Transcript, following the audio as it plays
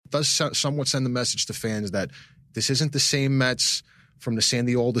does somewhat send the message to fans that this isn't the same Mets from the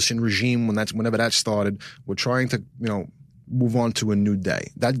Sandy Alderson regime whenever that started. We're trying to, move on to a new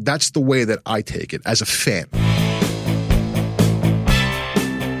day. That's the way that I take it as a fan.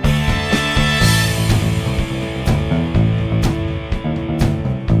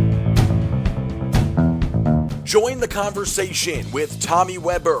 Join the conversation with Tommy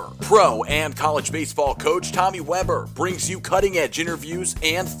Weber. Pro and college baseball coach Tommy Weber brings you cutting-edge interviews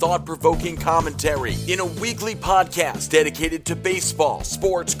and thought-provoking commentary in a weekly podcast dedicated to baseball,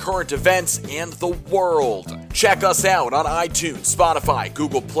 sports, current events, and the world. Check us out on iTunes, Spotify,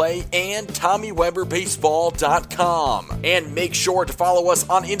 Google Play, and TommyWeberBaseball.com. And make sure to follow us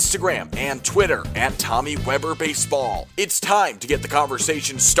on Instagram and Twitter at Tommy Weber Baseball. It's time to get the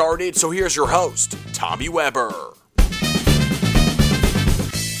conversation started, so here's your host, Tommy Weber.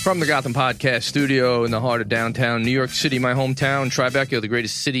 From the Gotham Podcast Studio in the heart of downtown New York City, my hometown, Tribeca, the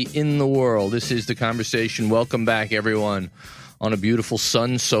greatest city in the world. This is The Conversation. Welcome back, everyone, on a beautiful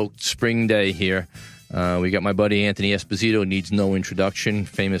sun-soaked spring day here. We got my buddy Anthony Esposito, needs no introduction,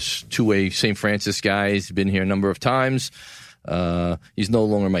 famous two-way St. Francis guy. He's been here a number of times. He's no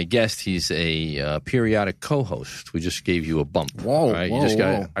longer my guest. He's a periodic co-host. We just gave you a bump. Whoa, right? whoa,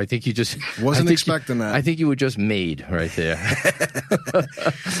 whoa. I think you just wasn't expecting that. I think you were just made right there.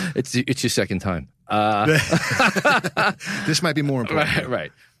 It's your second time. This might be more important.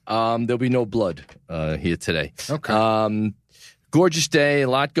 Right. There'll be no blood here today. Okay. Gorgeous day, a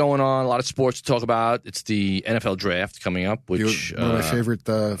lot going on, a lot of sports to talk about. It's the NFL draft coming up, which one of my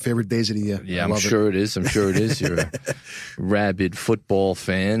favorite days of the year. Yeah, I'm sure it is. You're a rabid football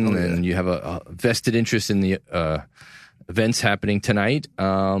fan, and you have a vested interest in the events happening tonight.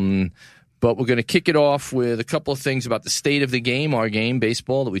 But we're going to kick it off with a couple of things about the state of the game, our game,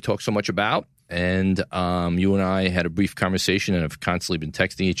 baseball, that we talk so much about. And you and I had a brief conversation and have constantly been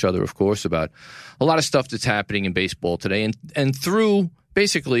texting each other, of course, about a lot of stuff that's happening in baseball today. And through,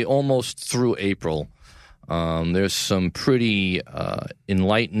 basically almost through April, there's some pretty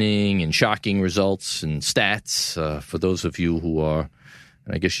enlightening and shocking results and stats for those of you who are,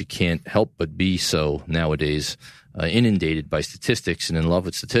 and I guess you can't help but be so nowadays, inundated by statistics and in love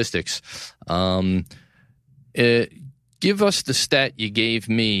with statistics. Give us the stat you gave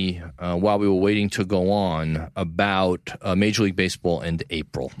me while we were waiting to go on about Major League Baseball and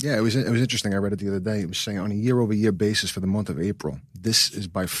April. Yeah, it was interesting. I read it the other day. It was saying on a year-over-year basis for the month of April, this is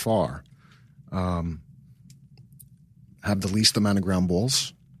by far have the least amount of ground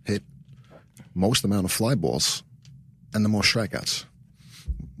balls hit, most amount of fly balls, and the most strikeouts,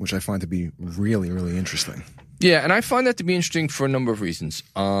 which I find to be really, really interesting. Yeah, and I find that to be interesting for a number of reasons.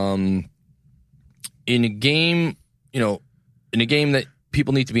 In a game... in a game that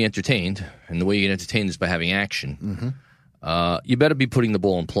people need to be entertained, and the way you get entertained is by having action, you better be putting the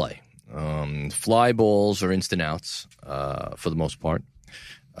ball in play. Fly balls are instant outs for the most part,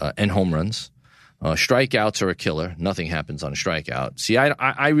 and home runs. Strikeouts are a killer. Nothing happens on a strikeout. See,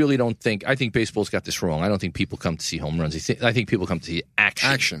 I really don't think – I think baseball's got this wrong. I don't think people come to see home runs. I think people come to see action.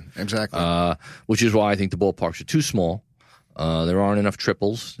 Action, exactly. Which is why I think the ballparks are too small. There aren't enough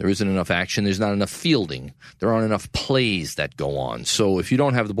triples. There isn't enough action. There's not enough fielding. There aren't enough plays that go on. So if you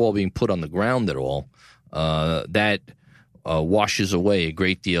don't have the ball being put on the ground at all, that washes away a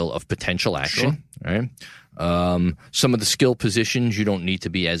great deal of potential action. Sure. Right? Some of the skill positions you don't need to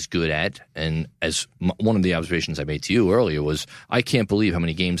be as good at. And as one of the observations I made to you earlier was, I can't believe how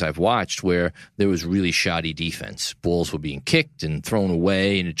many games I've watched where there was really shoddy defense. Balls were being kicked and thrown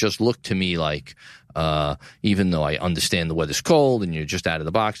away, and it just looked to me like even though I understand the weather's cold and you're just out of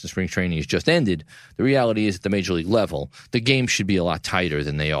the box and spring training has just ended, the reality is at the major league level, the games should be a lot tighter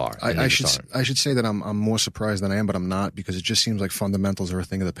than they are. I should say that I'm more surprised than I am, but I'm not, because it just seems like fundamentals are a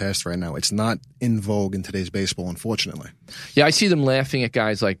thing of the past right now. It's not in vogue in today's baseball, unfortunately. Yeah, I see them laughing at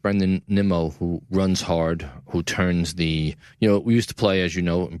guys like Brendan Nimmo, who runs hard, who turns we used to play, as you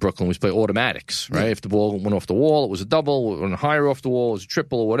know, in Brooklyn, we used to play automatics, right? Yeah. If the ball went off the wall, it was a double. It went higher off the wall, it was a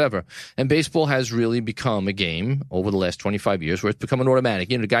triple or whatever. And baseball has really become a game over the last 25 years where it's become an automatic.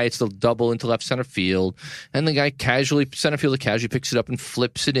 The guy hits the double into left center field, and the guy center fielder casually picks it up and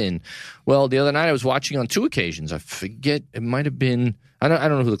flips it in. Well, the other night I was watching on two occasions. I forget, it might have been, I don't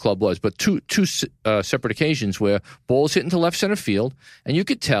know who the club was, but two separate occasions where balls hit into left center field, and you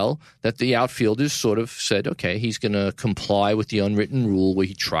could tell that the outfielders sort of said, okay, he's going to comply with the unwritten rule where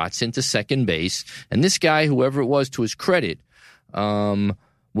he trots into second base. And this guy, whoever it was, to his credit,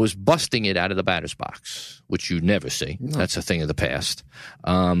 was busting it out of the batter's box, which you never see. No. That's a thing of the past.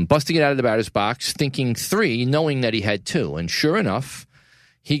 Busting it out of the batter's box, thinking 3, knowing that he had 2. And sure enough,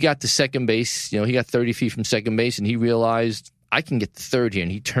 he got to second base. He got 30 feet from second base, and he realized, I can get the third here.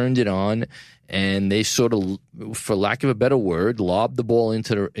 And he turned it on, and they sort of, for lack of a better word, lobbed the ball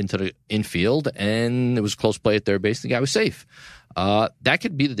into the infield, and it was a close play at third base. The guy was safe. That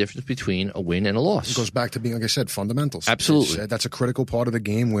could be the difference between a win and a loss. It goes back to being, like I said, fundamentals. Absolutely. That's a critical part of the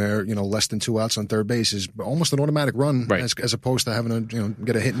game where, less than 2 outs on third base is almost an automatic run, right, as opposed to having to,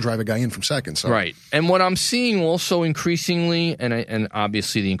 get a hit and drive a guy in from second. So. Right. And what I'm seeing also increasingly, and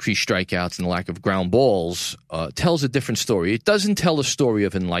obviously the increased strikeouts and the lack of ground balls, tells a different story. It doesn't tell a story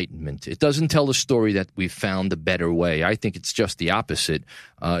of enlightenment. It doesn't tell a story that we've found a better way. I think it's just the opposite.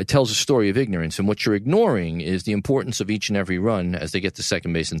 It tells a story of ignorance. And what you're ignoring is the importance of each and every run as they get to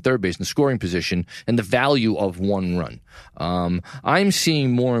second base and third base in scoring position, and the value of one run. I'm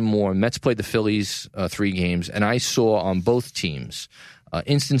seeing more and more. Mets played the Phillies 3 games, and I saw on both teams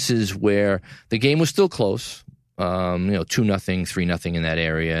instances where the game was still close, 2-0, 3-0 in that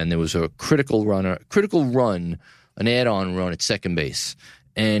area, and there was a critical run, an add-on run at second base.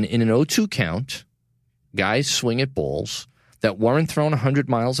 And in an 0-2 count, guys swing at balls that weren't thrown 100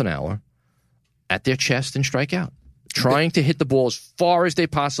 miles an hour at their chest and strike out, trying to hit the ball as far as they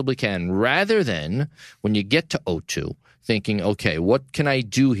possibly can, rather than when you get to 0-2, thinking, okay, what can I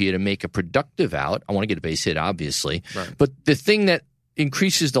do here to make a productive out? I want to get a base hit, obviously. Right. But the thing that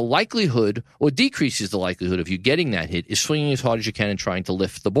increases the likelihood or decreases the likelihood of you getting that hit is swinging as hard as you can and trying to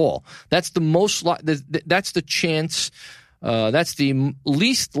lift the ball. That's the most. That's the chance. That's the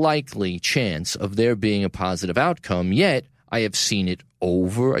least likely chance of there being a positive outcome. Yet I have seen it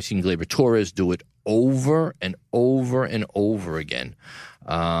over. I've seen Gleyber Torres do it over and over and over again.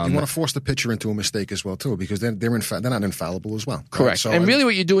 You want to force the pitcher into a mistake as well, too, because they're not infallible as well. Correct. Right? So, and really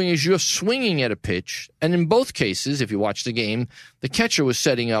what you're doing is you're swinging at a pitch, and in both cases, if you watch the game, the catcher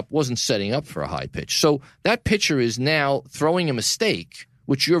wasn't setting up for a high pitch. So that pitcher is now throwing a mistake,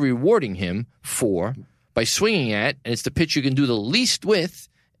 which you're rewarding him for by swinging at, and it's the pitch you can do the least with,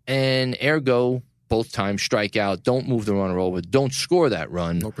 and ergo, both times strike out, don't move the runner over, don't score that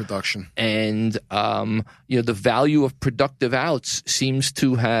run. No production. And, the value of productive outs seems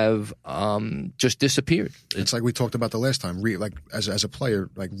to have just disappeared. It's like we talked about the last time, as a player,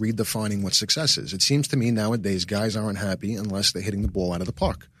 redefining what success is. It seems to me nowadays guys aren't happy unless they're hitting the ball out of the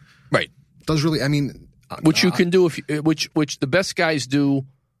park. Right. Does really, which you can do, which the best guys do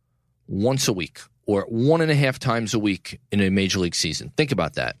once a week or 1.5 times a week in a major league season. Think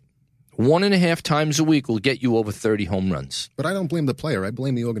about that. 1.5 times a week will get you over 30 home runs. But I don't blame the player. I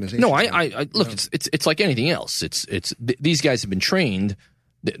blame the organization. No, I look. It's like anything else. These guys have been trained.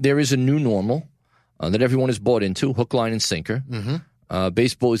 There is a new normal that everyone is bought into, hook, line, and sinker. Mm-hmm.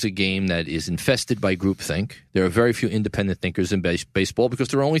 Baseball is a game that is infested by groupthink. There are very few independent thinkers in baseball because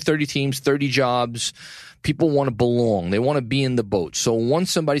there are only 30 teams, 30 jobs. People want to belong. They want to be in the boat. So once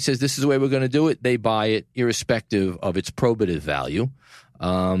somebody says this is the way we're going to do it, they buy it, irrespective of its probative value.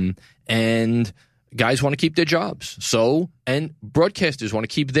 And guys want to keep their jobs. And broadcasters want to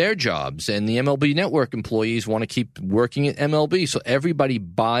keep their jobs. And the MLB Network employees want to keep working at MLB. So everybody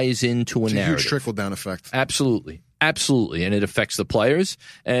buys into a narrative. Huge trickle-down effect. Absolutely. Absolutely. And it affects the players.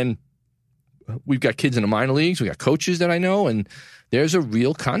 And we've got kids in the minor leagues. We got coaches that I know. And there's a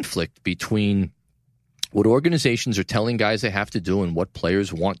real conflict between what organizations are telling guys they have to do and what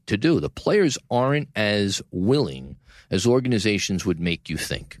players want to do. The players aren't as willing as organizations would make you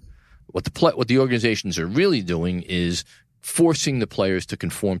think. What the organizations are really doing is forcing the players to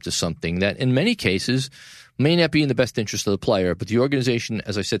conform to something that in many cases may not be in the best interest of the player. But the organization,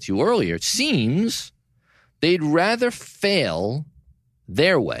 as I said to you earlier, it seems they'd rather fail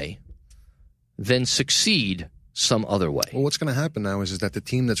their way than succeed some other way. Well, what's going to happen now is that the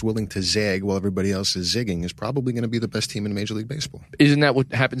team that's willing to zag while everybody else is zigging is probably going to be the best team in Major League Baseball. Isn't that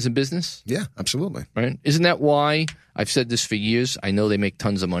what happens in business? Yeah, absolutely. Right? Isn't that why I've said this for years? I know they make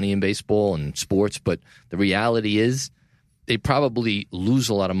tons of money in baseball and sports, but the reality is they probably lose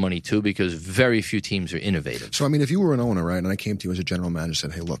a lot of money too because very few teams are innovative. So, if you were an owner, right, and I came to you as a general manager and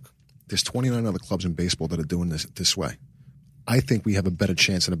said, hey, look, there's 29 other clubs in baseball that are doing this way. I think we have a better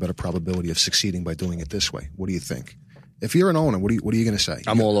chance and a better probability of succeeding by doing it this way. What do you think? If you're an owner, what are you going to say?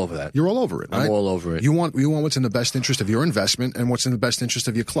 I'm all over that. You're all over it, right? I'm all over it. You want what's in the best interest of your investment and what's in the best interest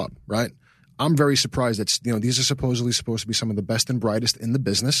of your club, right? I'm very surprised that these are supposedly supposed to be some of the best and brightest in the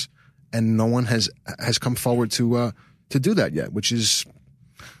business, and no one has come forward to do that yet, which is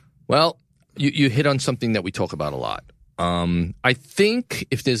well, you hit on something that we talk about a lot. I think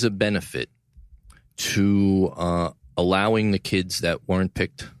if there's a benefit to allowing the kids that weren't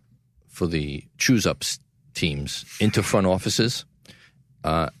picked for the choose-ups teams into front offices,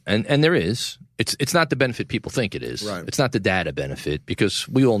 and there is, It's not the benefit people think it is. Right. It's not the data benefit, because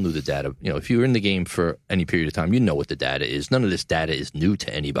we all knew the data. If you were in the game for any period of time, you know what the data is. None of this data is new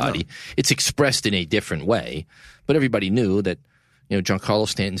to anybody. No. It's expressed in a different way, but everybody knew that Giancarlo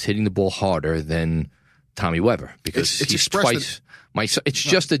Stanton's hitting the ball harder than Tommy Weber, because he's twice. It's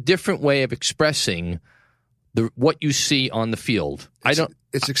just a different way of expressing what you see on the field.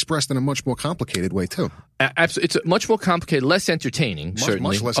 It's expressed in a much more complicated way too. Absolutely, it's a much more complicated, less entertaining.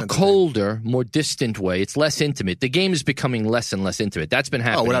 Certainly, much less a colder, more distant way. It's less intimate. The game is becoming less and less intimate. That's been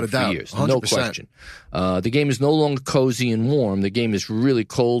happening without a for doubt. years, 100%. no question. The game is no longer cozy and warm. The game is really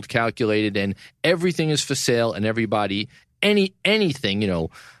cold, calculated, and everything is for sale. And everybody, anything,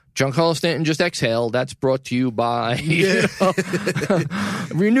 Giancarlo Stanton just exhaled. That's brought to you by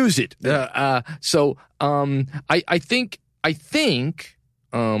Renews It. So I think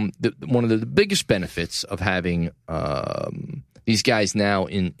one of the biggest benefits of having these guys now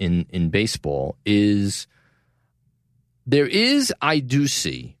in baseball is I do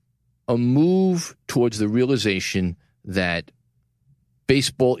see a move towards the realization that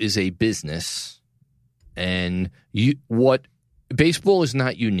baseball is a business, and baseball is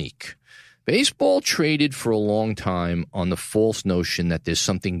not unique. Baseball traded for a long time on the false notion that there's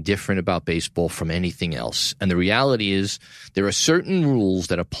something different about baseball from anything else. And the reality is there are certain rules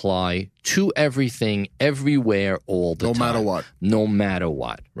that apply to everything, everywhere, all the time. No matter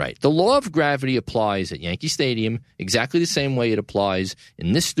what. Right. The law of gravity applies at Yankee Stadium exactly the same way it applies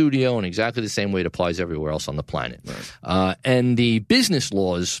in this studio, and exactly the same way it applies everywhere else on the planet. Right. And the business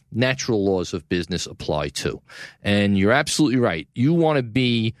laws, natural laws of business, apply too. And you're absolutely right. You want to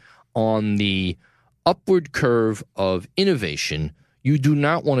be on the upward curve of innovation. You do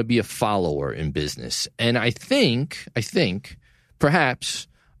not want to be a follower in business. And I think perhaps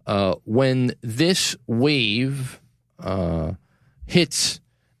when this wave hits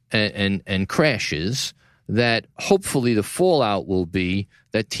and crashes, that hopefully the fallout will be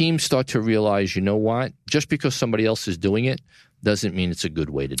that teams start to realize, you know what, just because somebody else is doing it doesn't mean it's a good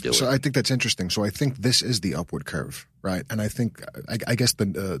way to do it. So I think that's interesting. So I think this is the upward curve, right? And I think, I guess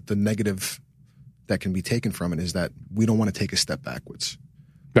the negative that can be taken from it is that we don't want to take a step backwards.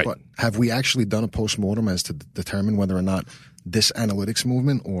 Right. But have we actually done a postmortem as to determine whether or not this analytics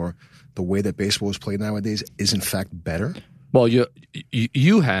movement or the way that baseball is played nowadays is in fact better? Well,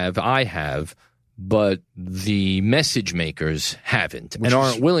 you have, I have, but the message makers haven't and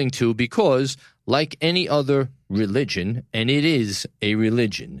aren't willing to, because like any other religion, and it is a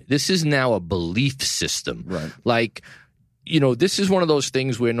religion, this is now a belief system. Right. Like, this is one of those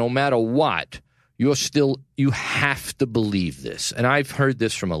things where no matter what, you have to believe this. And I've heard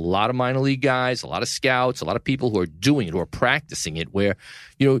this from a lot of minor league guys, a lot of scouts, a lot of people who are doing it, who are practicing it, where,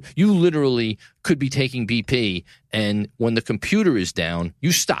 you literally could be taking BP, and when the computer is down,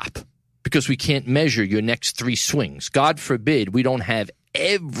 you stop because we can't measure your next 3 swings. God forbid we don't have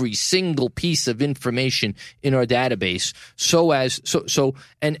every single piece of information in our database.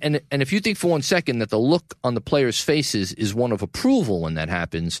 And if you think for 1 second that the look on the players' faces is one of approval when that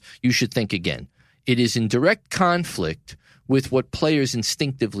happens, you should think again. It is in direct conflict with what players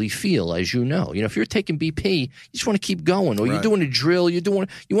instinctively feel, as you know. If you're taking BP, you just want to keep going, or you're doing a drill, you want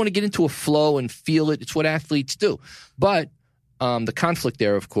to get into a flow and feel it. It's what athletes do. But the conflict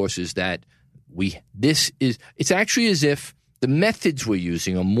there, of course, is that it's actually as if the methods we're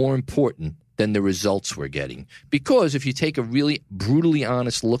using are more important than the results we're getting. Because if you take a really brutally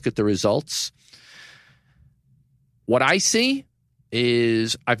honest look at the results, what I see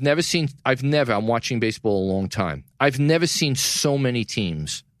is I'm watching baseball a long time. I've never seen so many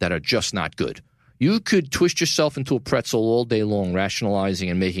teams that are just not good. You could twist yourself into a pretzel all day long, rationalizing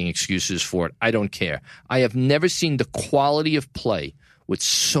and making excuses for it. I don't care. I have never seen the quality of play with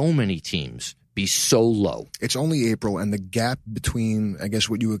so many teams be so low. It's only April, and the gap between, I guess,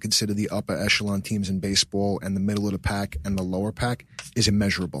 what you would consider the upper echelon teams in baseball and the middle of the pack and the lower pack is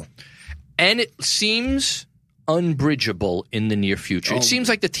immeasurable. And it seems unbridgeable in the near future. It seems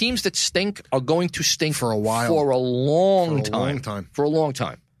like the teams that stink are going to stink for a while, for a long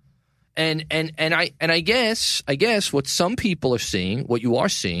time. And I guess what some people are seeing, what you are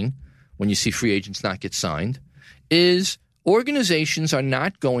seeing when you see free agents not get signed, is organizations are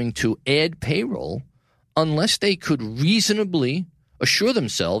not going to add payroll unless they could reasonably assure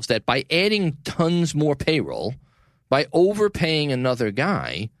themselves that by adding tons more payroll, by overpaying another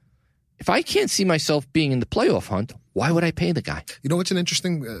guy, if I can't see myself being in the playoff hunt, why would I pay the guy? It's an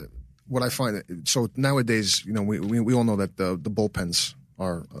interesting, what I find. So nowadays, we all know that the bullpens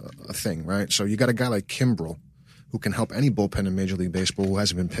are a thing, right? So you got a guy like Kimbrel, who can help any bullpen in Major League Baseball who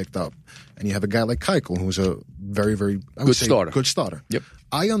hasn't been picked up. And you have a guy like Keuchel, who's a very, very good starter. Yep.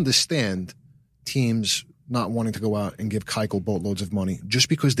 I understand teams not wanting to go out and give Keuchel boatloads of money just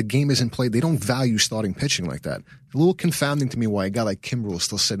because the game isn't played. They don't value starting pitching like that. It's a little confounding to me why a guy like Kimbrel is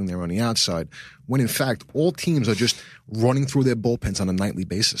still sitting there on the outside when, in fact, all teams are just running through their bullpens on a nightly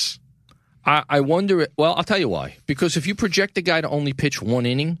basis. I wonder, well, I'll tell you why. Because if you project a guy to only pitch 1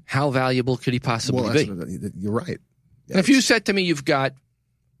 inning, how valuable could he possibly be? You're right. Yeah, if you said to me you've got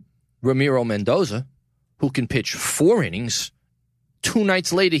Ramiro Mendoza, who can pitch 4 innings, 2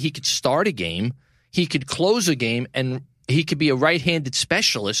 nights later he could start a game, he could close a game, and he could be a right-handed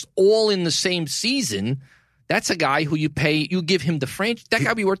specialist all in the same season. That's a guy who you give him the franchise. That guy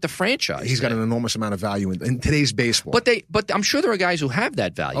would be worth the franchise. He's got an enormous amount of value in today's baseball. But I'm sure there are guys who have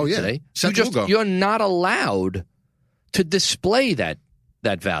that value today. You're not allowed to display that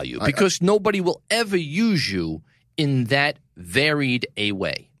value because nobody will ever use you in that varied a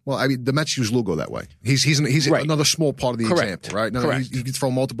way. Well, I mean, the Mets use Lugo that way. He's right. Another small part of the example, right? Correct. He can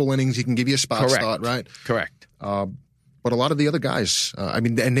throw multiple innings. He can give you a spot start, right? Correct. But a lot of the other guys,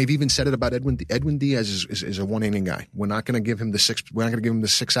 and they've even said it about Edwin. Edwin Diaz is a 1-inning guy. We're not going to give him the 6. We're not going to give him the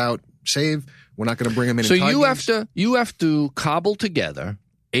 6-out save. We're not going to bring him in. So you have to cobble together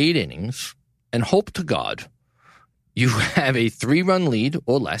 8 innings and hope to God you have a 3-run lead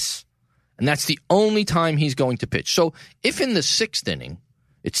or less, and that's the only time he's going to pitch. So if in the 6th inning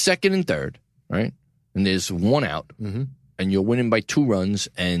it's 2nd and 3rd, right, and there's 1 out, and you're winning by 2 runs,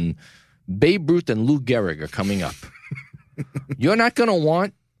 and Babe Ruth and Lou Gehrig are coming up. You're not going to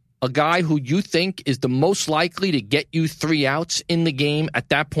want a guy who you think is the most likely to get you 3 outs in the game at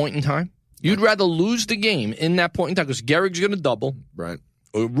that point in time. You'd rather lose the game in that point in time because Gehrig's going to double. Right.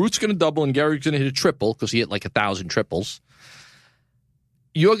 Or Ruth's going to double and Gehrig's going to hit a triple because he hit like 1,000 triples.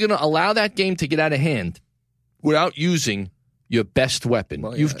 You're going to allow that game to get out of hand without using your best weapon.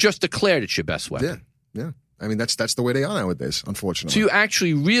 Well, You've just declared it's your best weapon. Yeah. I mean, that's the way they are nowadays, unfortunately. So you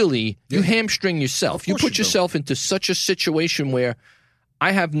actually you hamstring yourself. You put yourself into such a situation where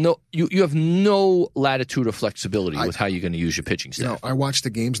you have no latitude or flexibility with how you're going to use your pitching staff. I watch the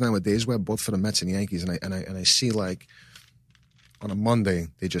games nowadays, both for the Mets and Yankees, and I see like on a Monday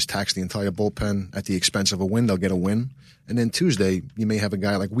they just tax the entire bullpen at the expense of a win. They'll get a win, and then Tuesday you may have a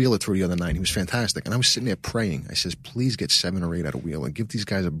guy like Wheeler through the other night. He was fantastic, and I was sitting there praying. I says, please get 7 or 8 out of Wheeler. Give these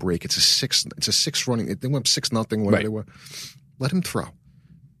guys a break. It's a 6 running. They went 6-0, whatever they were. Let him throw.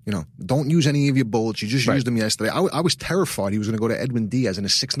 Don't use any of your bullets. You just used them yesterday. I was terrified he was going to go to Edwin Diaz in a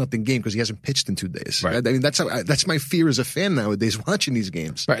 6-0 game because he hasn't pitched in 2 days. Right. I mean, that's my fear as a fan nowadays watching these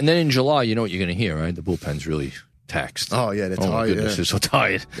games. Right, and then in July, you know what you're going to hear, right? The bullpen's really taxed. Oh yeah, they're tired. Oh my goodness, they're so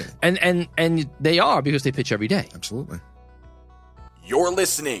tired. Yeah. And they are because they pitch every day. Absolutely. You're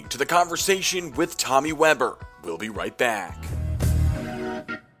listening to The Conversation with Tommy Weber. We'll be right back.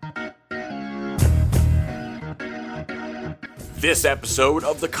 This episode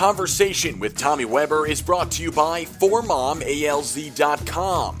of The Conversation with Tommy Weber is brought to you by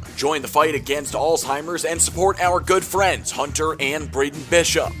ForMomALZ.com. Join the fight against Alzheimer's and support our good friends Hunter and Braden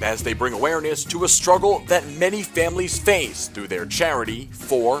Bishop as they bring awareness to a struggle that many families face through their charity,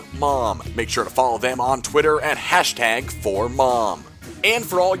 For Mom. Make sure to follow them on Twitter at #ForMom. And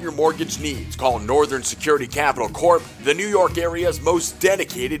for all your mortgage needs, call Northern Security Capital Corp., the New York area's most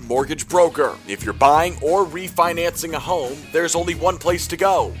dedicated mortgage broker. If you're buying or refinancing a home, there's only one place to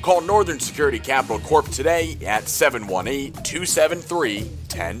go. Call Northern Security Capital Corp. today at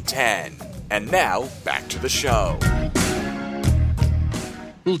 718-273-1010. And now, back to the show.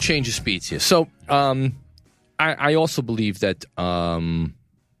 Little change of speeds here. So, I also believe that...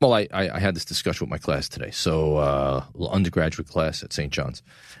 Well, I had this discussion with my class today. So, a little undergraduate class at St. John's.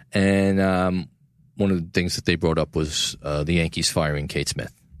 And one of the things that they brought up was the Yankees firing Kate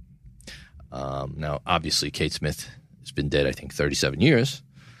Smith. Now, obviously, Kate Smith has been dead, I think, 37 years.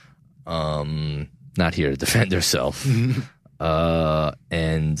 Not here to defend herself.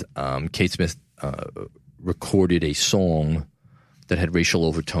 And Kate Smith recorded a song that had racial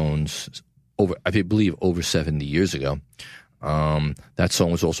overtones, I believe, over 70 years ago. That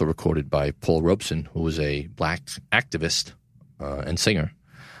song was also recorded by Paul Robeson, who was a black activist and singer.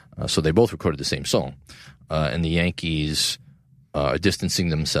 So they both recorded the same song. And the Yankees are distancing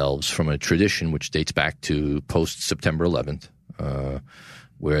themselves from a tradition which dates back to post-September 11th,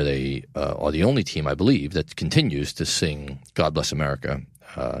 where they are the only team, I believe, that continues to sing God Bless America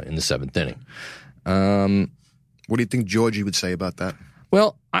in the 7th inning. What do you think Georgie would say about that?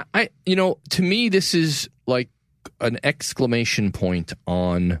 Well, I to me, this is like an exclamation point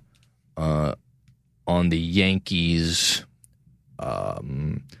on the Yankees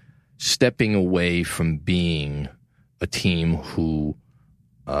stepping away from being a team who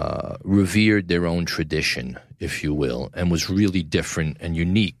revered their own tradition, if you will, and was really different and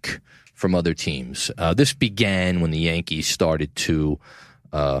unique from other teams. This began when the Yankees started to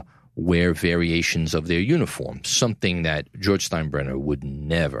wear variations of their uniform, something that George Steinbrenner would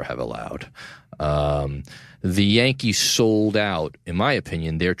never have allowed. The Yankees sold out, in my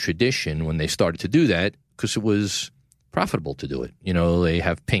opinion, their tradition when they started to do that because it was profitable to do it. You know, they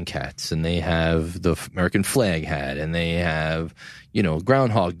have pink hats, and they have the American flag hat, and they have, you know,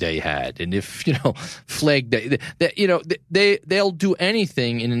 Groundhog Day hat, and if, you know, Flag Day, they'll do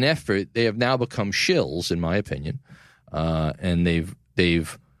anything in an effort. They have now become shills, in my opinion, and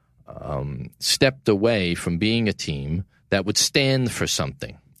they've stepped away from being a team that would stand for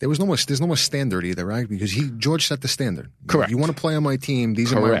something. There's no more standard either, right? Because George set the standard. Correct. You want to play on my team,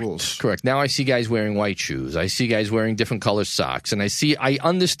 these are my rules. Correct. Now I see guys wearing white shoes. I see guys wearing different color socks. And I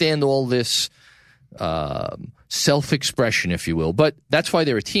understand all this self-expression, if you will. But that's why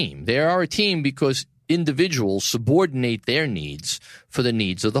they're a team. They are a team because individuals subordinate their needs for the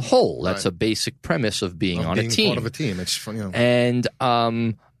needs of the whole. That's a basic premise of being on a team. Part of a team. It's funny. And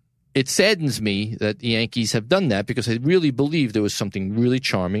it saddens me that the Yankees have done that because I really believe there was something really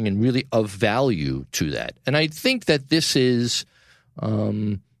charming and really of value to that. And I think that this is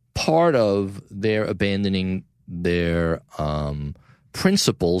part of their abandoning their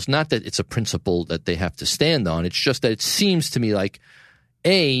principles. Not that it's a principle that they have to stand on. It's just that it seems to me like,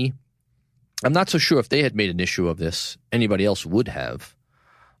 I'm not so sure if they had made an issue of this, anybody else would have.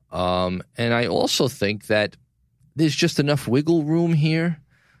 And I also think that there's just enough wiggle room here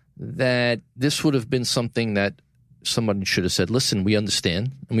that this would have been something that someone should have said, listen, we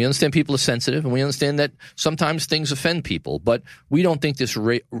understand. And we understand people are sensitive, and we understand that sometimes things offend people. But we don't think this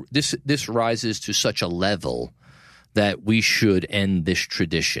rises to such a level that we should end this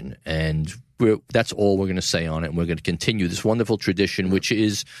tradition. And that's all we're going to say on it. And we're going to continue this wonderful tradition, which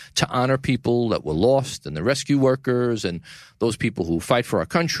is to honor people that were lost and the rescue workers and those people who fight for our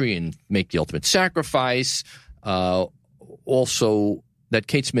country and make the ultimate sacrifice. Also, that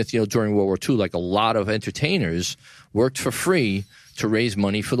Kate Smith, during World War II, like a lot of entertainers, worked for free to raise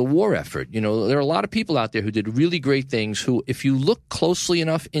money for the war effort. There are a lot of people out there who did really great things who, if you look closely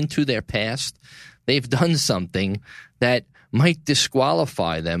enough into their past, they've done something that might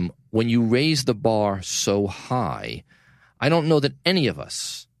disqualify them when you raise the bar so high. I don't know that any of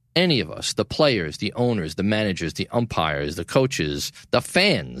us, the players, the owners, the managers, the umpires, the coaches, the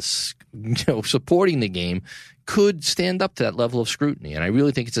fans, supporting the game, could stand up to that level of scrutiny. And I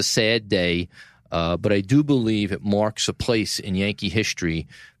really think it's a sad day, but I do believe it marks a place in Yankee history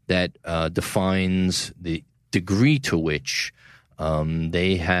that defines the degree to which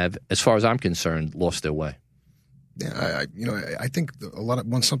they have, as far as I'm concerned, lost their way. Yeah, I think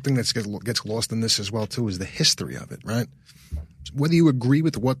something that gets lost in this as well too is the history of it, right? Whether you agree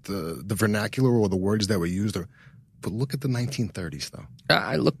with what the vernacular or the words that were used, but look at the 1930s though.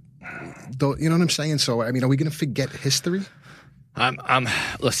 You know what I'm saying? So are we going to forget history?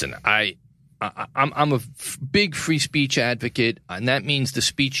 Listen. I'm a big free speech advocate, and that means the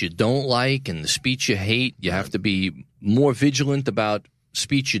speech you don't like and the speech you hate. You have to be more vigilant about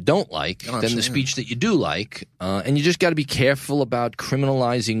speech you don't like than the speech that you do like. And you just got to be careful about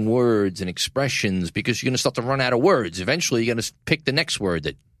criminalizing words and expressions because you're going to start to run out of words. Eventually, you're going to pick the next word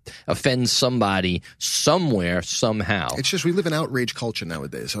that offends somebody somewhere, somehow. It's just we live in outrage culture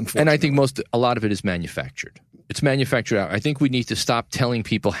nowadays, unfortunately. And I think a lot of it is manufactured. It's manufactured out. I think we need to stop telling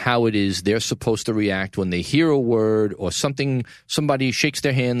people how it is they're supposed to react when they hear a word or somebody shakes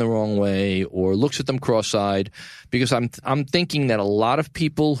their hand the wrong way or looks at them cross-eyed, because I'm thinking that a lot of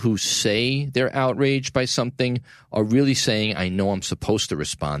people who say they're outraged by something are really saying, I know I'm supposed to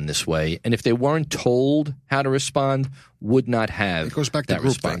respond this way. And if they weren't told how to respond, would not have It goes back to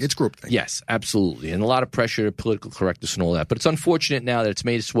groupthink. It's groupthink. Yes, absolutely. And a lot of pressure, political correctness and all that. But it's unfortunate now that it's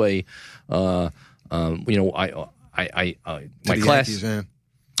made its way my class. Yankees, yeah.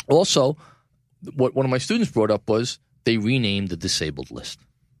 Also, what one of my students brought up was they renamed the disabled list.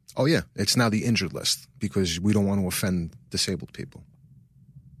 Oh, yeah. It's now the injured list because we don't want to offend disabled people.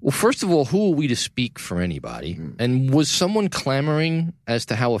 Well, first of all, who are we to speak for anybody? And was someone clamoring as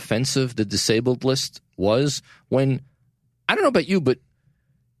to how offensive the disabled list was when, I don't know about you, but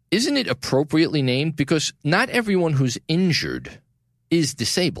isn't it appropriately named? Because not everyone who's injured is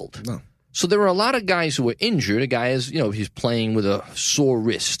disabled. No. So there are a lot of guys who are injured. A guy is, he's playing with a sore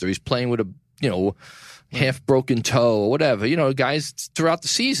wrist or he's playing with a, half broken toe or whatever. Guys throughout the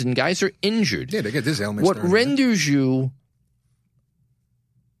season, guys are injured. Yeah, they get this ailment. What renders you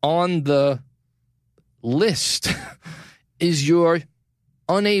on the list is you're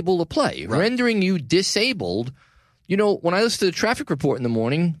unable to play, right. Rendering you disabled. When I listen to the traffic report in the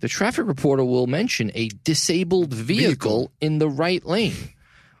morning, the traffic reporter will mention a disabled vehicle in the right lane.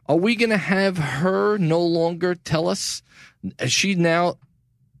 Are we going to have her no longer tell us? Is she now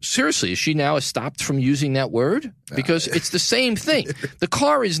stopped from using that word? Because it's the same thing. The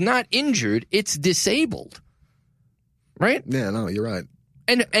car is not injured; it's disabled, right? Yeah, no, you're right.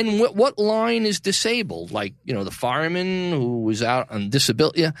 And what line is disabled? Like, the fireman who was out on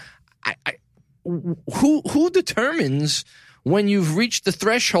disability. Who determines when you've reached the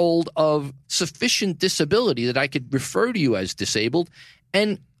threshold of sufficient disability that I could refer to you as disabled?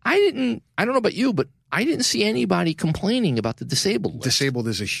 And I don't know about you, but I didn't see anybody complaining about the disabled list. Disabled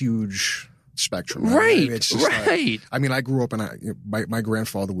is a huge spectrum. Right, I mean, it's just right. I grew up and my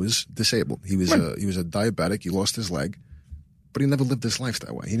grandfather was disabled. He was a diabetic. He lost his leg. But he never lived his life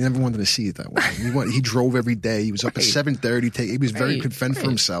that way. He never wanted to see it that way. He drove every day. He was up at 7:30. He was could fend for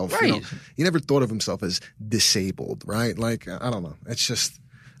himself. Right. He never thought of himself as disabled, right? Like, I don't know. It's just,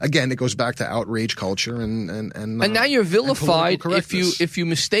 again, it goes back to outrage culture and now you're vilified if you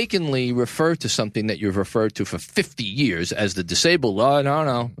mistakenly refer to something that you've referred to for 50 years as the disabled. Oh,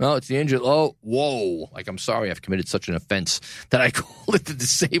 no, it's the injured. Oh, whoa! Like, I'm sorry, I've committed such an offense that I call it the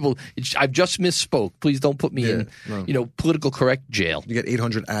disabled. I've just misspoke. Please don't put me in political correct jail. You get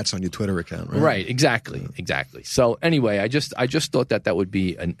 800 ats on your Twitter account, right? Right, exactly. So anyway, I just thought that would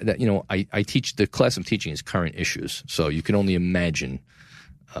be I teach, the class I'm teaching is current issues, so you can only imagine.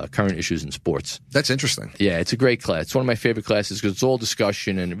 Current issues in sports. That's interesting. Yeah, it's a great class. It's one of my favorite classes because it's all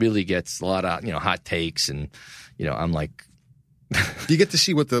discussion and it really gets a lot of hot takes and I'm like. You get to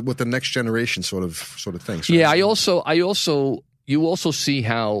see what the next generation sort of thinks. Right? Yeah, you also see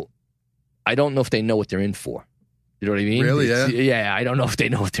how I don't know if they know what they're in for. You know what I mean? Really? Yeah. Yeah, I don't know if they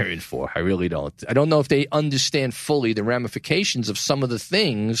know what they're in for. I really don't. I don't know if they understand fully the ramifications of some of the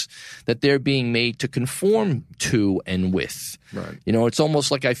things that they're being made to conform to and with. Right. It's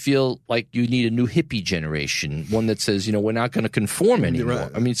almost like I feel like you need a new hippie generation, one that says, we're not going to conform anymore.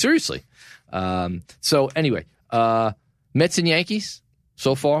 Right. I mean, seriously. So anyway, Mets and Yankees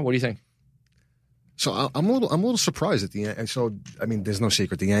so far. What do you think? So I'm a little surprised at the end. So I mean, there's no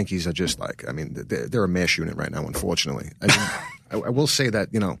secret. The Yankees are just they're a mash unit right now. Unfortunately, I mean, I will say that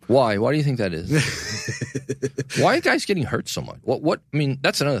Why? Why do you think that is? Why are guys getting hurt so much? What? I mean,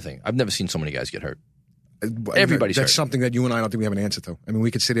 that's another thing. I've never seen so many guys get hurt. Everybody's That's hurt. something that you and I don't think we have an answer to. I mean, we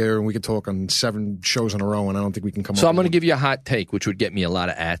could sit here and we could talk on 7 shows in a row, and I don't think we can come. So I'm going to give you a hot take, which would get me a lot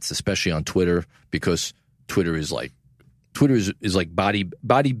of ats, especially on Twitter, because Twitter is like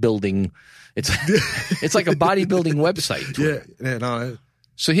bodybuilding. It's like a bodybuilding website. Twitter. Yeah, no.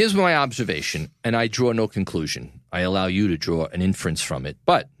 So here's my observation, and I draw no conclusion. I allow you to draw an inference from it.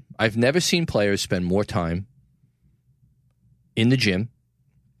 But I've never seen players spend more time in the gym,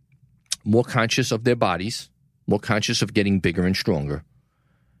 more conscious of their bodies, more conscious of getting bigger and stronger.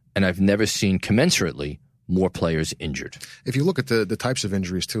 And I've never seen commensurately more players injured. If you look at the types of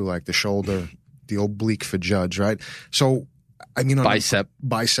injuries too, like the shoulder, the oblique for Judge, right? So I mean,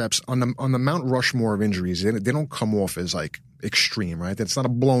 biceps on the Mount Rushmore of injuries, they don't come off as like extreme, right? It's not a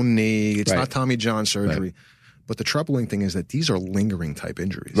blown knee, it's not Tommy John surgery. Right. But the troubling thing is that these are lingering type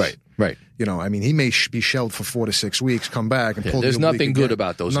injuries. Right. I mean, he may be shelved for 4 to 6 weeks, come back and pull. There's nothing good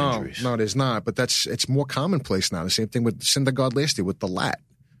about those injuries. No, there's not. But it's more commonplace now. The same thing with Syndergaard last year with the lat.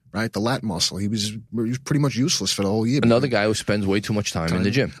 Right, the lat muscle. He was pretty much useless for the whole year. Another guy who spends way too much time in the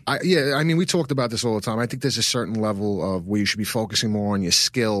gym. I mean, we talked about this all the time. I think there's a certain level of where you should be focusing more on your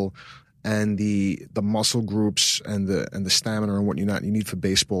skill and the muscle groups and the stamina and what you need for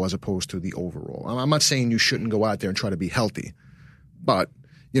baseball as opposed to the overall. I'm not saying you shouldn't go out there and try to be healthy, but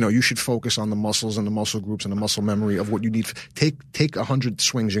you should focus on the muscles and the muscle groups and the muscle memory of what you need. Take 100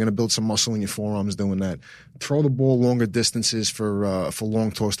 swings. You're going to build some muscle in your forearms doing that. Throw the ball longer distances for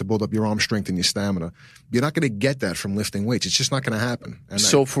long toss to build up your arm strength and your stamina. You're not going to get that from lifting weights. It's just not going to happen. And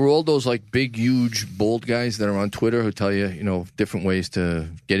so for all those like big, huge, bold guys that are on Twitter who tell you, different ways to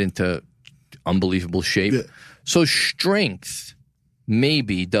get into unbelievable shape. Yeah. So strength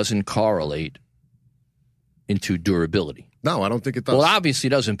maybe doesn't correlate into durability. No, I don't think it does. Well, obviously it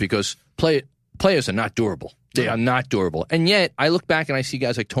doesn't because players are not durable. They are not durable. And yet, I look back and I see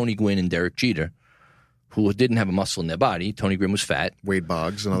guys like Tony Gwynn and Derek Jeter who didn't have a muscle in their body. Tony Gwynn was fat. Wade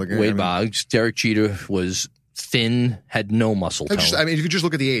Boggs, another guy. Boggs. Derek Jeter was thin, had no muscle tone. I mean, if you just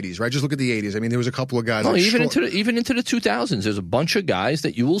look at the 80s, right? Just look at the 80s. I mean, there was a couple of guys. No, even into the 2000s, there's a bunch of guys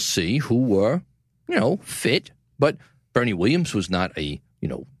that you will see who were, fit. But Bernie Williams was not a,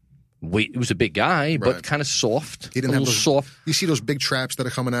 he was a big guy, but kind of soft. He didn't have soft. You see those big traps that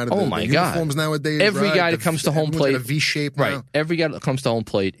are coming out of the uniforms nowadays. Every guy that comes to home plate, a V shape, right? Every guy that comes to home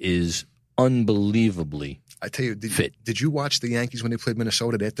plate is unbelievably. I tell you, fit. Did you watch the Yankees when they played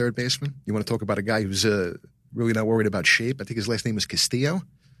Minnesota? Their third baseman. You want to talk about a guy who's really not worried about shape? I think his last name was Castillo.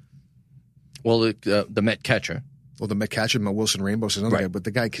 Well, the Met catcher. Well, the Met catcher, Wilson Ramos, is another guy. But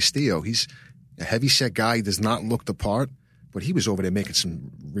the guy Castillo, he's a heavy-set guy. He does not look the part. But he was over there making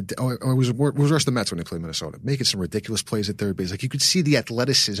some – or it was versus the Mets when they played Minnesota. Making some ridiculous plays at third base. Like, you could see the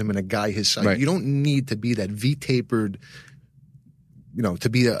athleticism in a guy his size. Right. You don't need to be that V-tapered – to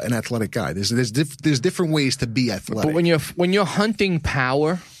be an athletic guy. There's different ways to be athletic. But when you're hunting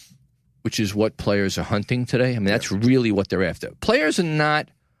power, which is what players are hunting today, I mean, that's really what they're after. Players are not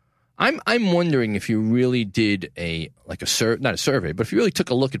 – I'm wondering if you really did not a survey, but if you really took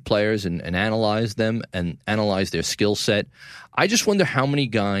a look at players and analyzed them and analyzed their skill set, I just wonder how many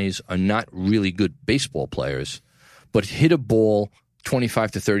guys are not really good baseball players, but hit a ball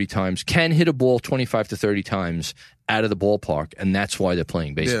 25 to 30 times, can hit a ball 25 to 30 times out of the ballpark, and that's why they're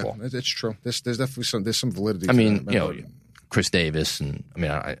playing baseball. Yeah, it's true. There's definitely some validity. I mean, Chris Davis, and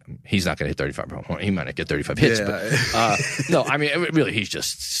he's not going to hit 35. He might not get 35 hits, but no, I mean, really, he's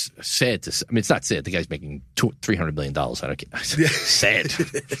just sad to. I mean, it's not sad. The guy's making $300 million. Sad.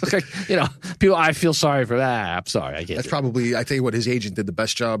 People. I feel sorry for that. I'm sorry. I can't. That's probably. I tell you what, his agent did the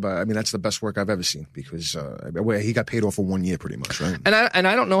best job. I mean, that's the best work I've ever seen because he got paid off for 1 year, pretty much, right? And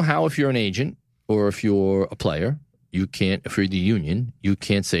I don't know how, if you're an agent or if you're a player, you can't, if you're the union, you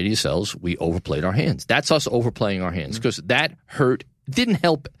can't say to yourselves, we overplayed our hands. That's us overplaying our hands because that hurt. Didn't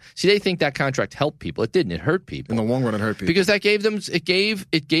help. See, they think that contract helped people. It didn't. It hurt people. In the long run, it hurt people. Because that gave them, it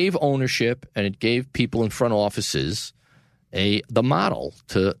gave ownership and it gave people in front offices the model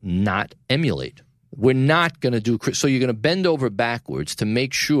to not emulate. We're not going to do – so you're going to bend over backwards to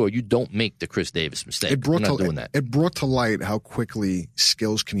make sure you don't make the Chris Davis mistake. We're not doing that. It brought to light how quickly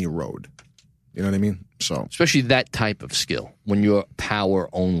skills can erode. You know what I mean? So especially that type of skill when you're power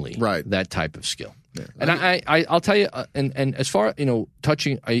only, right? That type of skill. Yeah. And I'll tell you, and as far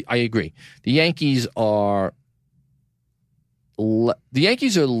touching, I agree. The Yankees are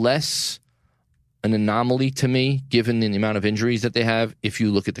less an anomaly to me, given the amount of injuries that they have, if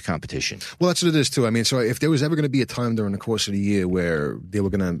you look at the competition. Well, that's what it is, too. I mean, so if there was ever going to be a time during the course of the year where they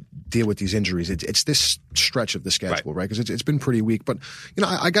were going to deal with these injuries, it's this stretch of the schedule, right? Because it's been pretty weak. But,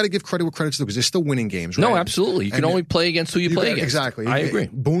 I got to give credit where credit's due because they're still winning games, right? No, absolutely. You can only play against who you play against. Exactly. I agree.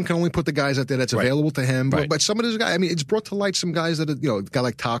 Boone can only put the guys out there that's available to him. Right. But some of those guys, I mean, it's brought to light some guys that, a guy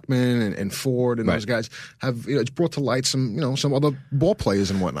like Tachman and Ford and those guys have, it's brought to light some, some other ball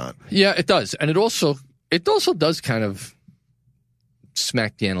players and whatnot. Yeah, it does. And it also does kind of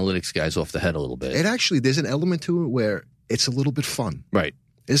smack the analytics guys off the head a little bit. It actually, there's an element to it where it's a little bit fun. Right.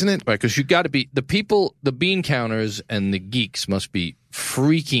 Isn't it? Right, because you got to be, the people, the bean counters and the geeks must be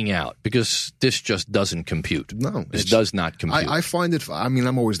freaking out because this just doesn't compute. No. This does not compute. I find it,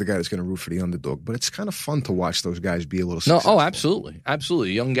 I'm always the guy that's going to root for the underdog, but it's kind of fun to watch those guys be a little successful. No, absolutely.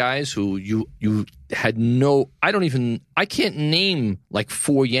 Absolutely. Young guys who you had I can't name like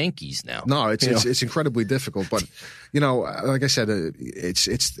 4 Yankees now. No, it's incredibly difficult, but like I said,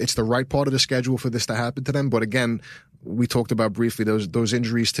 it's the right part of the schedule for this to happen to them, but again, we talked about briefly those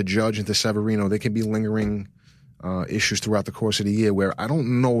injuries to Judge and to Severino, they can be lingering issues throughout the course of the year where I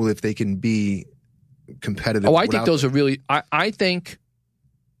don't know if they can be competitive. Oh, I think those are really – I think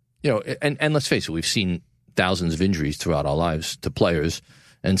and let's face it, we've seen thousands of injuries throughout our lives to players,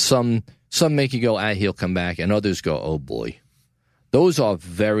 and some make you go, he'll come back, and others go, oh, boy. Those are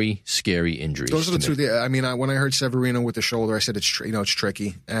very scary injuries. Those are the two. I mean, when I heard Severino with the shoulder, I said it's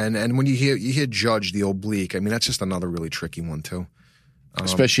tricky. And when you hear Judge, the oblique, I mean, that's just another really tricky one too.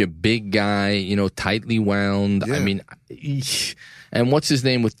 Especially a big guy, tightly wound. Yeah. I mean, and what's his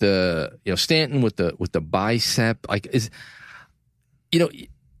name with the Stanton with the bicep? Like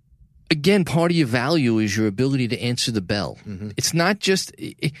again, part of your value is your ability to answer the bell. Mm-hmm. It's not just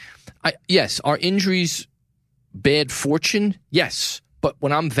yes, our injuries. Bad fortune, yes. But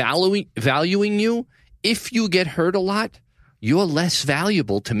when I'm valuing you, if you get hurt a lot, you're less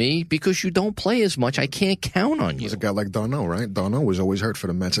valuable to me because you don't play as much. I can't count on you. There's a guy like Darno, right? Darno was always hurt for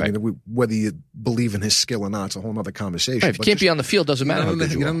the Mets. Right. I mean, whether you believe in his skill or not, it's a whole other conversation. Right. If you can't be on the field, doesn't matter how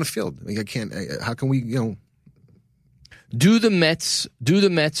good you are. You're not on the field. I mean, I can't. How can we? Do the Mets?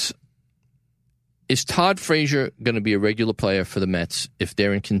 Is Todd Frazier going to be a regular player for the Mets if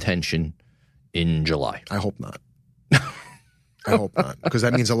they're in contention in July? I hope not. I hope not, because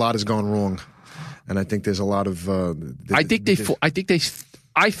that means a lot has gone wrong, and I think there's a lot of. I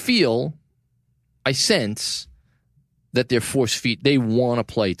sense that they're force feet. They want to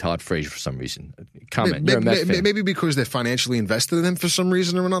play Todd Frazier for some reason. Comment. You're a Mets fan. Maybe because they're financially invested in him for some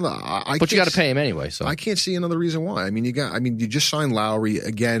reason or another. But you got to pay him anyway. So I can't see another reason why. I mean, you just signed Lowry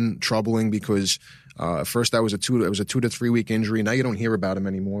again. Troubling because. First, that was a 2 to 3 week injury. Now you don't hear about him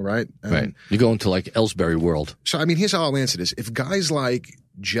anymore, right? Right. You go into like Ellsbury world. So, I mean, here's how I'll answer this. If guys like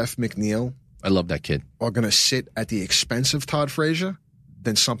Jeff McNeil I love that kid. are going to sit at the expense of Todd Frazier,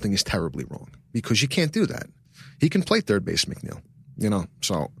 then something is terribly wrong because you can't do that. He can play third base, McNeil,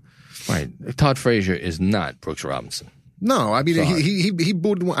 so. Right. Todd Frazier is not Brooks Robinson. No, I mean, he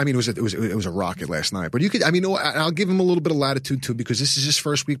booed one. I mean, it was a rocket last night, but I'll give him a little bit of latitude too because this is his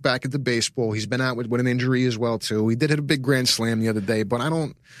first week back at the baseball. He's been out with an injury as well too. He did hit a big grand slam the other day, but I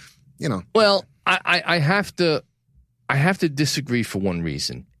don't, Well, I have to disagree for one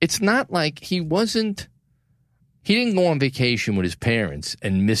reason. It's not like he didn't go on vacation with his parents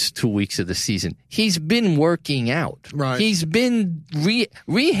and miss 2 weeks of the season. He's been working out. Right. He's been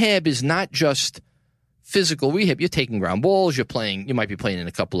rehab is not just physical rehab. You're taking ground balls. You might be playing in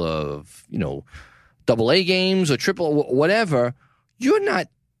a couple of, double A games or triple, whatever. You're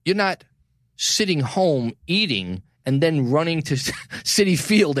not sitting home eating and then running to Citi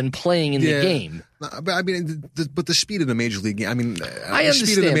Field and playing in the game. But I mean, but the speed of the major league game. I mean, I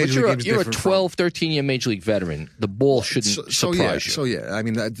understand. But you're a 12, from, 13-year major league veteran. The ball shouldn't surprise you. So yeah, I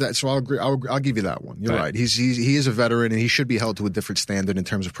mean, so I'll agree. I'll give you that one. You're right. He is a veteran, and he should be held to a different standard in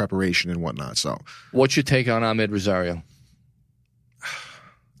terms of preparation and whatnot. So, what's your take on Ahmed Rosario?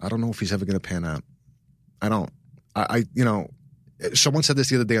 I don't know if he's ever going to pan out. I don't. Someone said this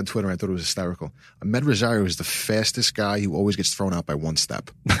the other day on Twitter, and I thought it was hysterical. Ahmed Rosario is the fastest guy who always gets thrown out by one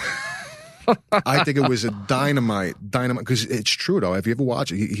step. I think it was a dynamite, because it's true, though. If you ever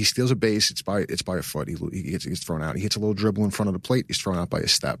watch it, he steals a base, it's by a foot. He gets thrown out. He hits a little dribble in front of the plate, he's thrown out by a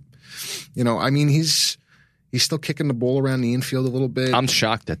step. I mean, he's still kicking the ball around the infield a little bit. I'm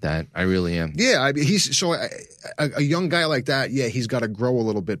shocked at that. I really am. Yeah, I mean, a young guy like that, yeah, he's got to grow a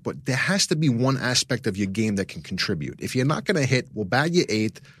little bit, but there has to be one aspect of your game that can contribute. If you're not going to hit, we'll bag you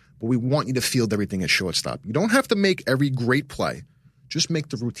eighth, but we want you to field everything at shortstop. You don't have to make every great play. Just make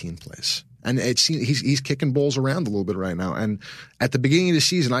the routine plays. And he's kicking balls around a little bit right now. And at the beginning of the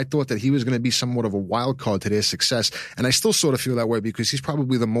season, I thought that he was going to be somewhat of a wild card to their success. And I still sort of feel that way because he's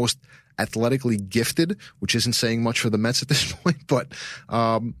probably the most athletically gifted, which isn't saying much for the Mets at this point. But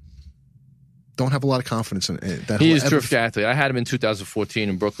don't have a lot of confidence in that. He is a terrific athlete. I had him in 2014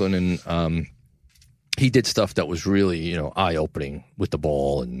 in Brooklyn, and he did stuff that was really, eye-opening with the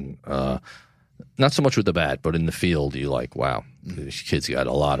ball and not so much with the bat, but in the field, you're like, wow, this kid's got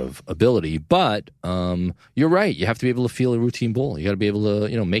a lot of ability. But you're right. You have to be able to feel a routine ball. You got to be able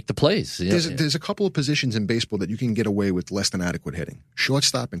to, make the plays. There's a couple of positions in baseball that you can get away with less than adequate hitting.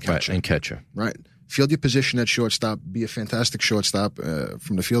 Shortstop and catcher. Right, and catcher. Right. Field your position at shortstop. Be a fantastic shortstop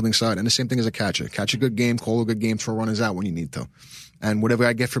from the fielding side. And the same thing as a catcher. Catch a good game, call a good game, throw runners out when you need to. And whatever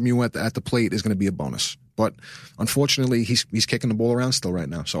I get from you at the plate is going to be a bonus. But unfortunately, he's kicking the ball around still right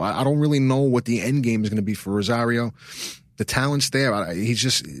now. So I don't really know what the end game is going to be for Rosario. The talent's there.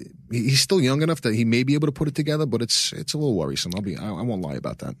 He's still young enough that he may be able to put it together, but it's a little worrisome. I won't lie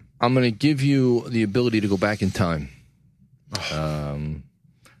about that. I'm going to give you the ability to go back in time.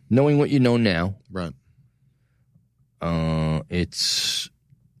 Knowing what you know now. Right. It's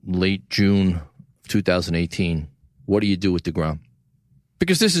late June of 2018. What do you do with DeGrom?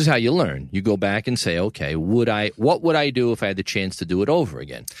 Because this is how you learn. You go back and say, okay, what would I do if I had the chance to do it over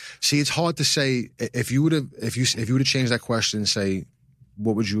again? See, it's hard to say if you would have changed that question and say,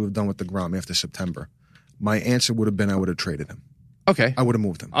 what would you have done with DeGrom after September? My answer would have been I would have traded him. Okay. I would have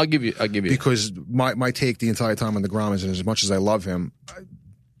moved him. I'll give you because my take the entire time on DeGrom is, as much as I love him,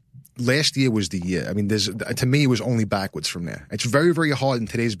 last year was the year. I mean, to me, it was only backwards from there. It's very, very hard in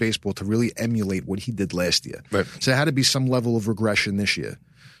today's baseball to really emulate what he did last year. Right. So there had to be some level of regression this year.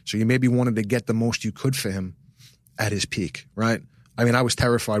 So you maybe wanted to get the most you could for him at his peak, right? I mean, I was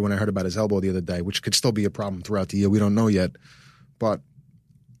terrified when I heard about his elbow the other day, which could still be a problem throughout the year. We don't know yet. But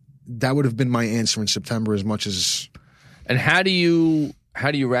that would have been my answer in September as much as... And how do you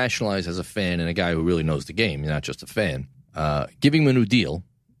rationalize as a fan and a guy who really knows the game, you're not just a fan, giving him a new deal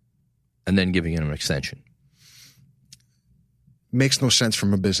and then giving him an extension? Makes no sense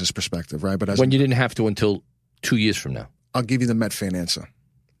from a business perspective, right? But when you didn't have to until 2 years from now. I'll give you the Met fan answer.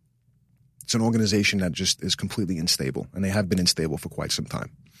 It's an organization that just is completely unstable, and they have been unstable for quite some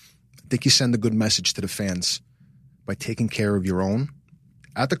time. I think you send a good message to the fans by taking care of your own,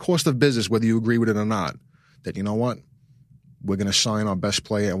 at the cost of business, whether you agree with it or not, that, you know what, we're going to sign our best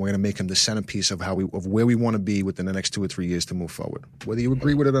player and we're going to make him the centerpiece of where we want to be within the next 2 or 3 years to move forward. Whether you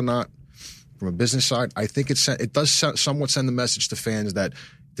agree with it or not, from a business side, I think it does somewhat send the message to fans that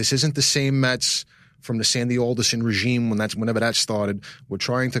this isn't the same Mets from the Sandy Alderson regime whenever that started. We're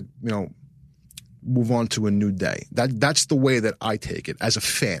trying to, move on to a new day. That's the way that I take it as a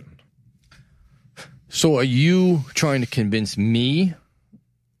fan. So are you trying to convince me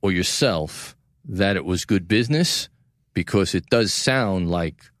or yourself that it was good business? Because it does sound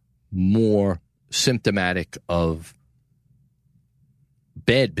like more symptomatic of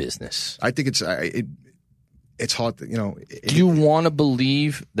bad business. I think it's hard to, Do you want to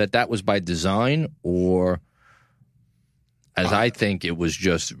believe that was by design, or as I think it was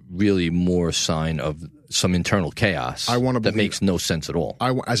just really more a sign of some internal chaos that makes no sense at all?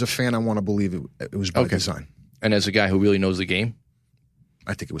 As a fan, I want to believe it was by design. And as a guy who really knows the game?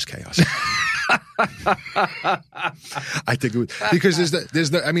 I think it was chaos. I think it was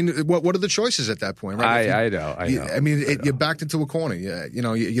because I mean, what are the choices at that point, right? I know. I mean, you're backed into a corner.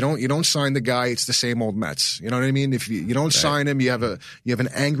 You don't sign the guy. It's the same old Mets. You know what I mean? If you don't sign him, you have an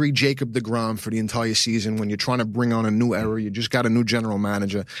angry Jacob deGrom for the entire season. When you're trying to bring on a new era, you just got a new general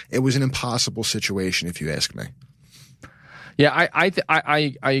manager. It was an impossible situation, if you ask me. Yeah,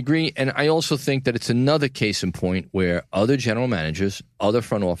 I agree, and I also think that it's another case in point where other general managers, other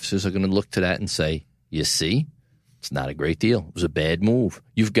front offices are going to look to that and say, "You see, it's not a great deal. It was a bad move.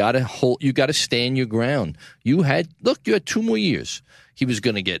 You've got to stand your ground. You had 2 more years. He was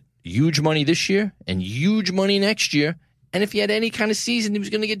going to get huge money this year and huge money next year, and if he had any kind of season, he was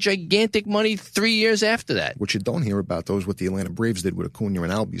going to get gigantic money 3 years after that." What you don't hear about those what the Atlanta Braves did with Acuna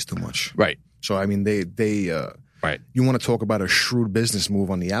and Albies too much, right? So I mean, they. Right. You want to talk about a shrewd business move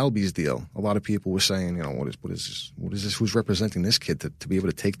on the Albies deal? A lot of people were saying, what is this? Who's representing this kid to be able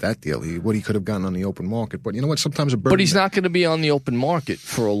to take that deal? What he could have gotten on the open market. But you know what? Sometimes But he's not going to be on the open market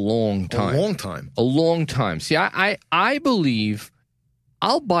for a long time. A long time. See, I believe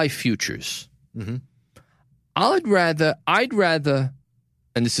I'll buy futures. Mm-hmm. I'd rather,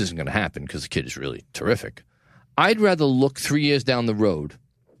 and this isn't going to happen because the kid is really terrific. I'd rather look 3 years down the road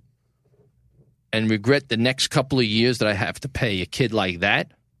and regret the next couple of years that I have to pay a kid like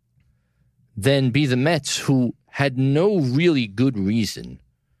that than be the Mets, who had no really good reason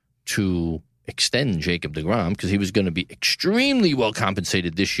to extend Jacob deGrom because he was going to be extremely well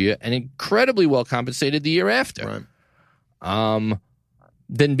compensated this year and incredibly well compensated the year after. Right.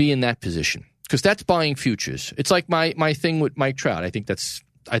 Then be in that position, because that's buying futures. It's like my thing with Mike Trout. I think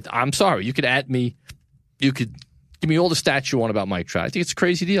I'm sorry. You could at me. You could give me all the stats you want about Mike Trout. I think it's a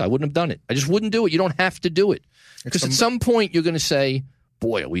crazy deal. I wouldn't have done it. I just wouldn't do it. You don't have to do it. Because at some point you're going to say,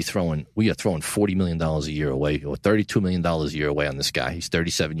 boy, we are throwing $40 million a year away, or $32 million a year away on this guy. He's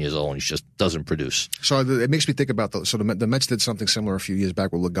 37 years old and he just doesn't produce. So it makes me think about the Mets did something similar a few years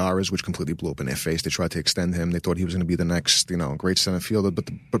back with Lagares, which completely blew up in their face. They tried to extend him. They thought he was going to be the next, great center fielder.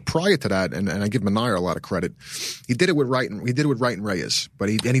 But prior to that, and I give Minaya a lot of credit, he did it with Wright and Reyes. But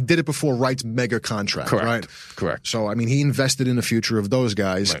he did it before Wright's mega contract. Correct. Right? Correct. So I mean, he invested in the future of those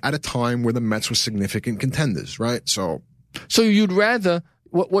guys at a time where the Mets were significant contenders. Right. So you'd rather.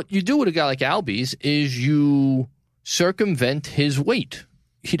 What you do with a guy like Albies is you circumvent his weight.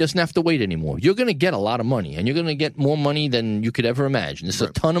 He doesn't have to wait anymore. You're going to get a lot of money, and you're going to get more money than you could ever imagine. This is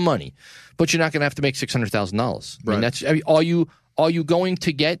a ton of money, but you're not going to have to make $600,000. Right. Are you going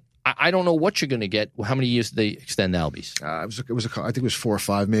to get? I don't know what you're going to get. How many years did they extend Albies? I think it was 4 or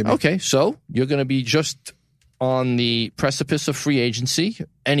 5, maybe. Okay, so you're going to be just on the precipice of free agency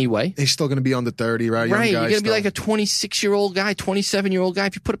anyway. He's still going to be under 30, right? Right. You're going to be like a 26-year-old guy, 27-year-old guy.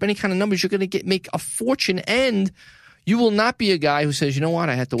 If you put up any kind of numbers, you're going to make a fortune, and you will not be a guy who says, you know what,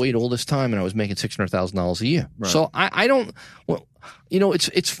 I had to wait all this time and I was making $600,000 a year. Right. So I don't – well,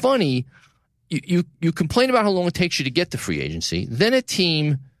 it's funny. You complain about how long it takes you to get to free agency. Then a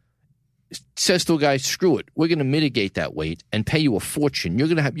team – says to a guy, screw it, we're going to mitigate that wait and pay you a fortune. You're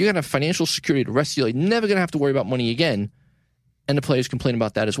going to have financial security the rest of your life. You're never going to have to worry about money again. And the players complain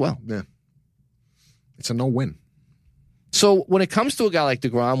about that as well. Yeah. It's a no-win. So when it comes to a guy like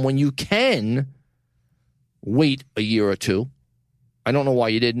deGrom, when you can wait a year or two, I don't know why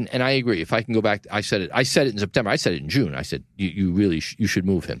you didn't. And I agree. If I can go back, I said it in September. I said it in June. I said, you should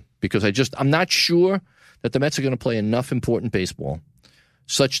move him, because I'm not sure that the Mets are going to play enough important baseball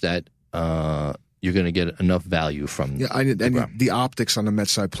such that you're going to get enough value from and the optics on the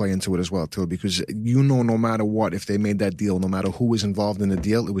Mets side play into it as well, too, because no matter what, if they made that deal, no matter who was involved in the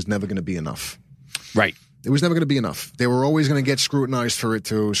deal, it was never going to be enough. Right. It was never going to be enough. They were always going to get scrutinized for it,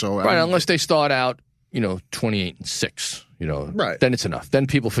 too. So unless they start out, 28-6, right. Then it's enough. Then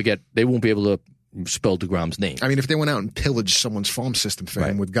people forget. They won't be able to spell deGrom's name. I mean, if they went out and pillaged someone's farm system for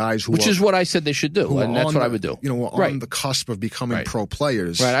him with guys who Which is what I said they should do, and that's what I would do. Were on the cusp of becoming pro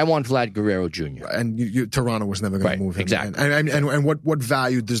players. Right, I want Vlad Guerrero Jr. And Toronto was never going to move him. Exactly. And what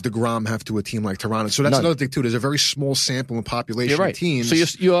value does deGrom have to a team like Toronto? So that's another thing, too. There's a very small sample and population of teams. So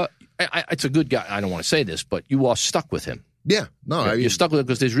you're it's a good guy. I don't want to say this, but you are stuck with him. Yeah, no, you're stuck with it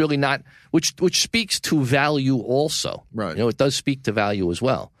because there's really not, which speaks to value also. Right. It does speak to value as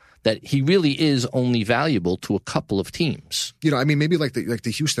well. that he really is only valuable to a couple of teams. You know, I mean, maybe like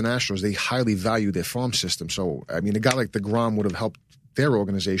the Houston Astros, they highly value their farm system. So, I mean, a guy like DeGrom would have helped their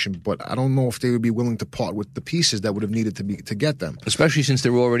organization, but I don't know if they would be willing to part with the pieces that would have needed to get them. Especially since they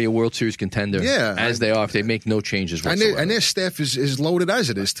were already a World Series contender, as they are, if they make no changes whatsoever. And their staff is loaded as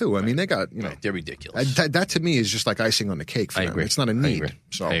it is, too. I mean, they got, you know. Right. They're ridiculous. That to me is just like icing on the cake for them. Agree. It's not a need.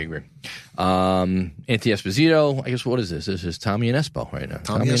 I agree. Anthony Esposito, I guess, what is this? This is Tommy and Espo right now.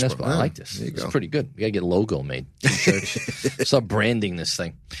 Tommy and Espo. I like this. It's pretty good. We got to get a logo made. T-shirts. Start branding this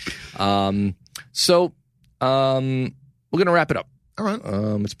thing. So we're going to wrap it up. All right.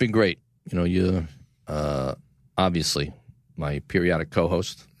 It's been great. You know, you obviously my periodic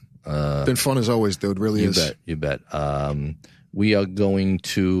co-host. Been fun as always, dude. Really is. You bet. We are going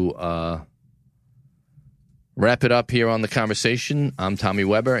to wrap it up here on The Conversation. I'm Tommy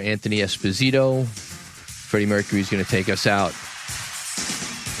Weber. Anthony Esposito. Freddie Mercury is going to take us out.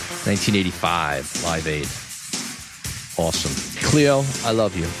 1985 Live Aid. Awesome. Cleo, I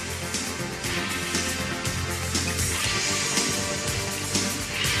love you.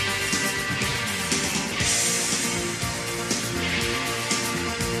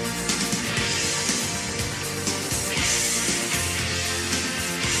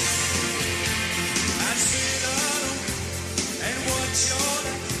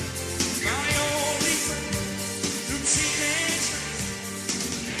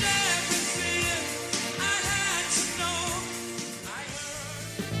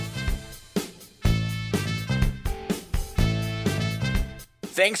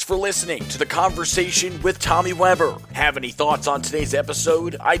 Thanks for listening to The Conversation with Tommy Weber. Have any thoughts on today's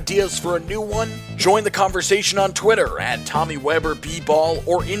episode? Ideas for a new one? Join the conversation on Twitter at Tommy Weber B-Ball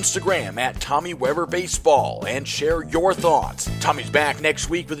or Instagram at Tommy Weber Baseball and share your thoughts. Tommy's back next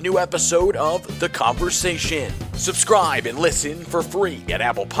week with a new episode of The Conversation. Subscribe and listen for free at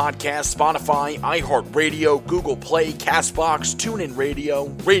Apple Podcasts, Spotify, iHeartRadio, Google Play, CastBox, TuneIn Radio,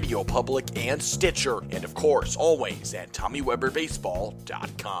 Radio Public, and Stitcher. And of course, always at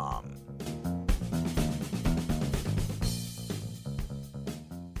TommyWeberBaseball.com.